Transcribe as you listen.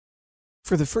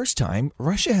For the first time,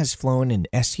 Russia has flown an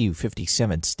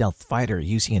Su-57 stealth fighter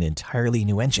using an entirely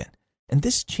new engine, and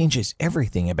this changes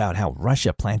everything about how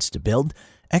Russia plans to build,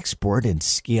 export, and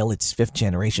scale its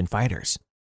fifth-generation fighters.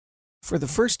 For the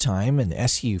first time, an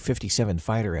Su-57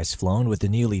 fighter has flown with the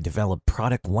newly developed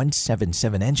Product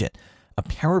 177 engine, a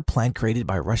power plant created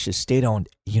by Russia's state-owned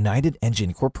United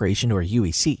Engine Corporation, or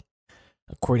UEC.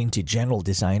 According to general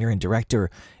designer and director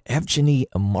Evgeny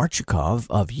Marchukov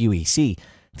of UEC,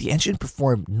 the engine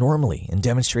performed normally and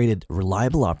demonstrated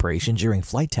reliable operation during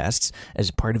flight tests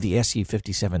as part of the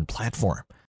Su-57 platform.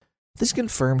 This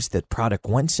confirms that Product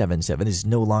 177 is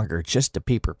no longer just a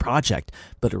paper project,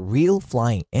 but a real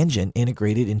flying engine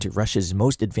integrated into Russia's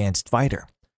most advanced fighter.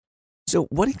 So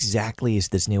what exactly is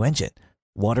this new engine?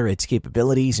 What are its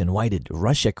capabilities and why did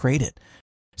Russia create it?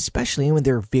 Especially when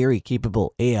their very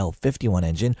capable AL-51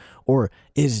 engine, or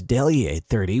Izdelie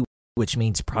 30, which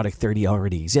means Product 30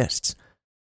 already exists.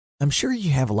 I'm sure you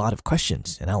have a lot of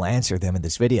questions, and I'll answer them in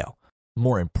this video.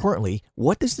 More importantly,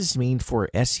 what does this mean for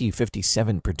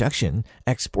Su-57 production,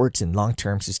 exports, and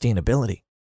long-term sustainability?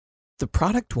 The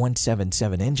Product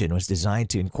 177 engine was designed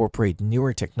to incorporate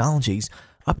newer technologies,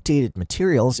 updated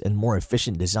materials, and more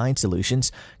efficient design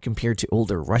solutions compared to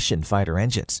older Russian fighter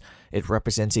engines. It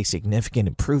represents a significant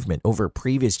improvement over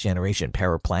previous generation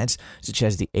power plants such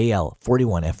as the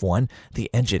AL-41F1,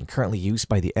 the engine currently used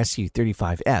by the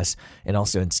Su-35S and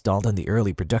also installed on the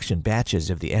early production batches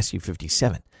of the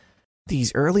Su-57.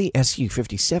 These early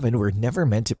Su-57 were never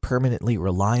meant to permanently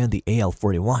rely on the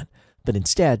AL-41, but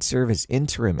instead serve as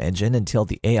interim engine until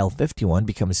the AL-51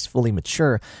 becomes fully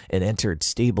mature and entered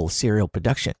stable serial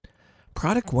production.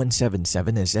 Product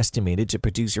 177 is estimated to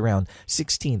produce around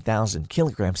 16,000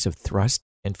 kilograms of thrust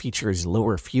and features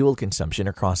lower fuel consumption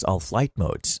across all flight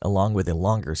modes, along with a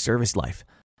longer service life.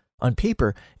 On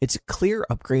paper, it's a clear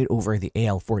upgrade over the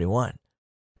AL-41.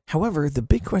 However, the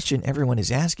big question everyone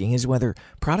is asking is whether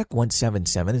Product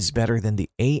 177 is better than the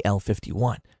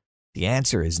AL-51. The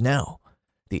answer is no.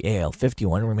 The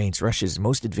AL-51 remains Russia's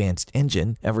most advanced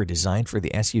engine ever designed for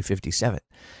the Su-57.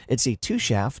 It's a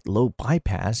two-shaft,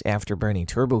 low-bypass afterburning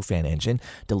turbofan engine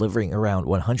delivering around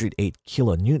 108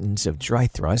 kilonewtons of dry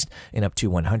thrust and up to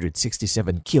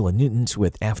 167 kilonewtons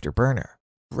with afterburner.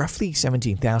 Roughly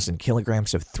 17,000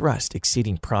 kilograms of thrust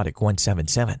exceeding Product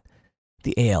 177.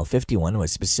 The AL-51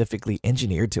 was specifically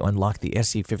engineered to unlock the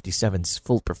Su-57's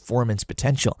full performance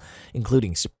potential,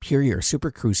 including superior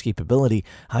supercruise capability,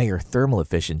 higher thermal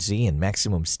efficiency, and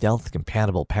maximum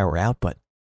stealth-compatible power output.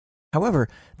 However,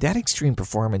 that extreme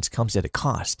performance comes at a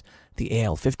cost. The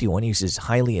AL-51 uses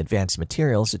highly advanced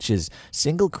materials such as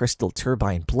single-crystal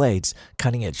turbine blades,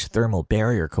 cutting-edge thermal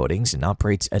barrier coatings, and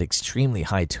operates at extremely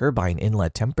high turbine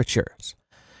inlet temperatures.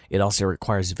 It also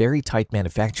requires very tight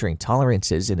manufacturing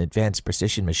tolerances and advanced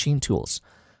precision machine tools.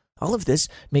 All of this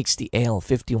makes the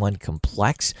AL-51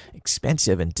 complex,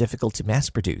 expensive, and difficult to mass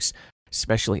produce,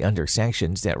 especially under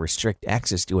sanctions that restrict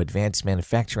access to advanced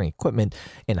manufacturing equipment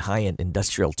and high-end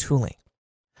industrial tooling.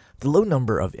 The low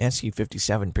number of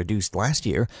Su-57 produced last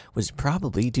year was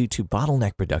probably due to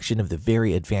bottleneck production of the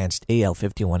very advanced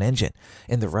AL-51 engine,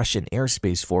 and the Russian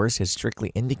Aerospace Force has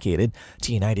strictly indicated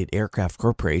to United Aircraft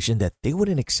Corporation that they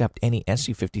wouldn't accept any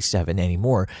Su-57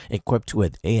 anymore equipped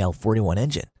with AL-41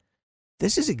 engine.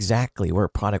 This is exactly where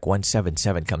Product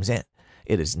 177 comes in.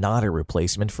 It is not a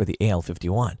replacement for the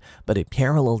AL-51, but a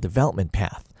parallel development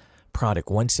path. Product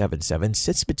 177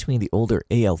 sits between the older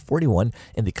AL-41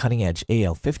 and the cutting-edge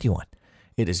AL-51.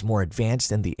 It is more advanced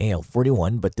than the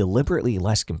AL-41 but deliberately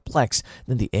less complex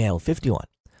than the AL-51.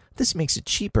 This makes it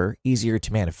cheaper, easier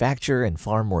to manufacture, and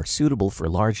far more suitable for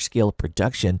large-scale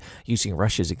production using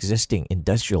Russia's existing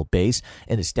industrial base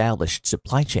and established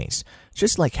supply chains,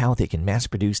 just like how they can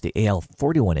mass-produce the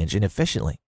AL-41 engine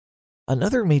efficiently.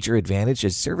 Another major advantage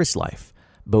is service life.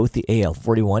 Both the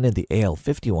AL-41 and the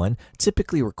AL-51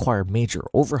 typically require major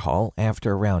overhaul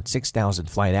after around 6,000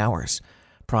 flight hours.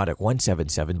 Product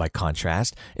 177, by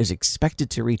contrast, is expected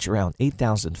to reach around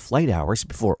 8,000 flight hours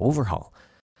before overhaul.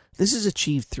 This is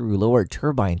achieved through lower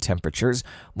turbine temperatures,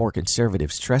 more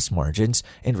conservative stress margins,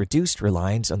 and reduced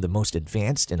reliance on the most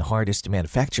advanced and hardest to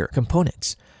manufacture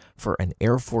components. For an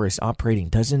Air Force operating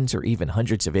dozens or even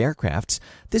hundreds of aircrafts,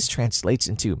 this translates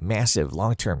into massive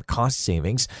long-term cost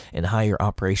savings and higher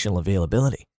operational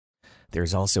availability. There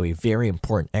is also a very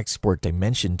important export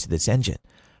dimension to this engine.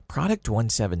 Product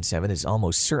 177 is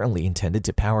almost certainly intended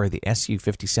to power the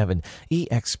Su-57E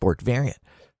export variant.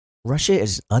 Russia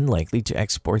is unlikely to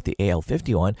export the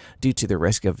AL-51 due to the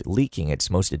risk of leaking its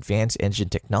most advanced engine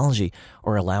technology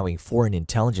or allowing foreign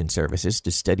intelligence services to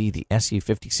study the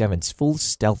Su-57's full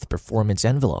stealth performance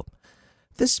envelope.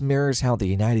 This mirrors how the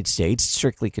United States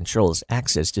strictly controls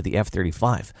access to the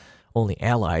F-35, only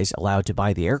allies allowed to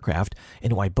buy the aircraft,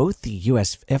 and why both the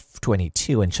US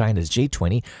F-22 and China's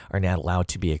J-20 are not allowed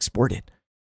to be exported.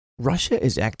 Russia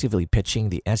is actively pitching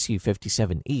the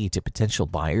SU-57E to potential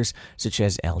buyers such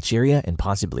as Algeria and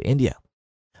possibly India.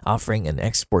 Offering an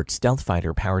export stealth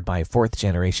fighter powered by a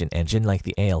fourth-generation engine like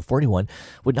the AL-41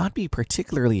 would not be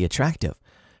particularly attractive.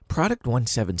 Product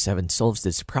 177 solves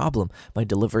this problem by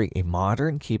delivering a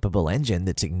modern, capable engine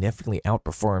that significantly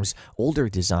outperforms older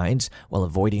designs while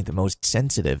avoiding the most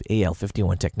sensitive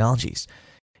AL-51 technologies.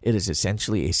 It is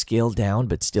essentially a scaled-down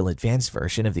but still advanced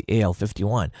version of the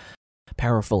AL-51,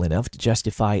 powerful enough to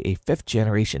justify a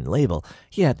fifth-generation label,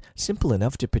 yet simple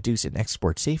enough to produce and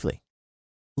export safely.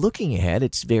 Looking ahead,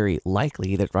 it's very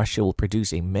likely that Russia will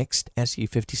produce a mixed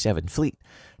Su-57 fleet.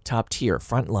 Top-tier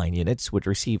frontline units would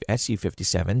receive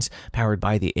Su-57s powered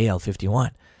by the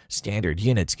AL-51. Standard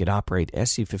units could operate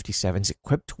Su-57s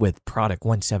equipped with Product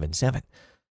 177.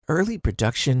 Early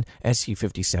production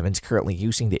Su-57s currently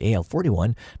using the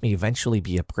AL-41 may eventually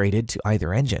be upgraded to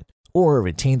either engine, or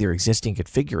retain their existing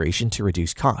configuration to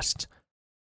reduce costs.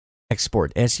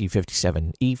 Export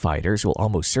Su-57E fighters will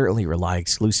almost certainly rely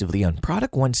exclusively on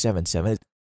Product 177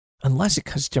 unless a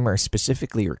customer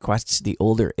specifically requests the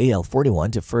older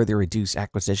AL-41 to further reduce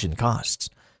acquisition costs.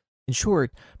 In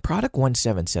short, Product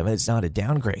 177 is not a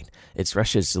downgrade. It's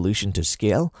Russia's solution to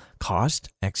scale, cost,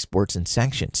 exports, and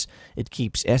sanctions. It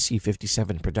keeps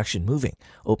Su-57 production moving,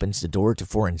 opens the door to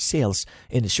foreign sales,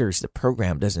 and ensures the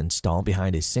program doesn't stall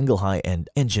behind a single high-end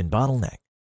engine bottleneck.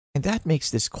 And that makes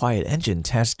this quiet engine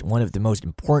test one of the most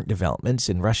important developments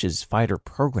in Russia's fighter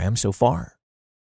program so far.